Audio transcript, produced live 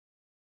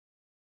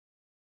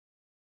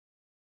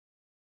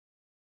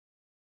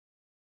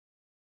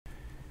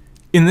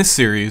In this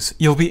series,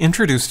 you'll be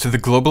introduced to the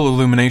global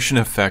illumination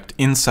effect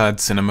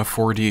inside Cinema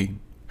 4D.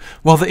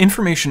 While the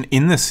information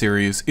in this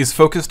series is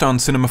focused on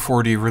Cinema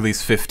 4D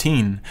Release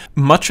 15,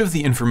 much of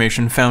the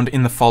information found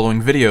in the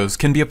following videos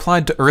can be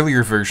applied to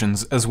earlier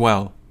versions as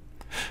well.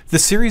 The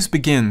series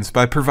begins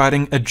by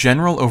providing a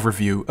general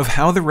overview of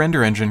how the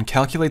render engine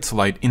calculates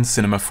light in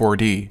Cinema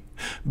 4D,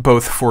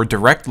 both for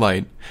direct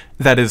light,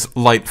 that is,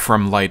 light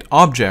from light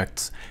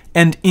objects,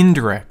 and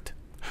indirect,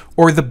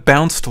 or the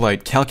bounced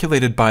light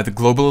calculated by the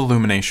global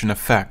illumination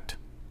effect.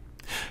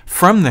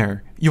 From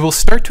there, you will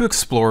start to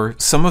explore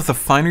some of the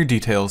finer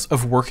details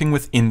of working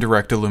with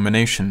indirect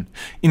illumination,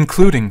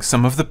 including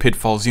some of the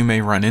pitfalls you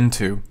may run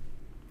into.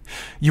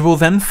 You will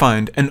then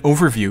find an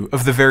overview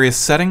of the various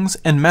settings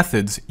and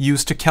methods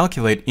used to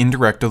calculate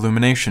indirect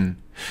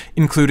illumination,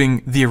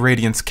 including the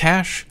irradiance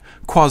cache,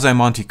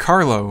 quasi-Monte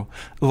Carlo,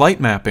 light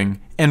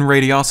mapping, and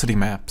radiosity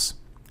maps.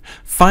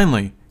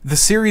 Finally, the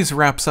series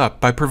wraps up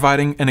by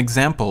providing an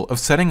example of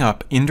setting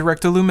up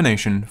indirect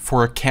illumination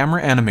for a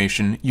camera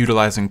animation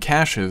utilizing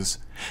caches,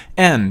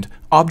 and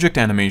object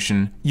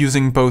animation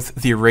using both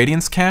the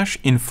irradiance cache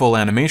in full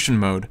animation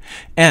mode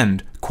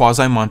and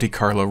quasi-Monte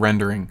Carlo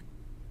rendering.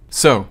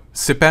 So,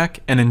 sit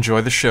back and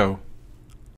enjoy the show.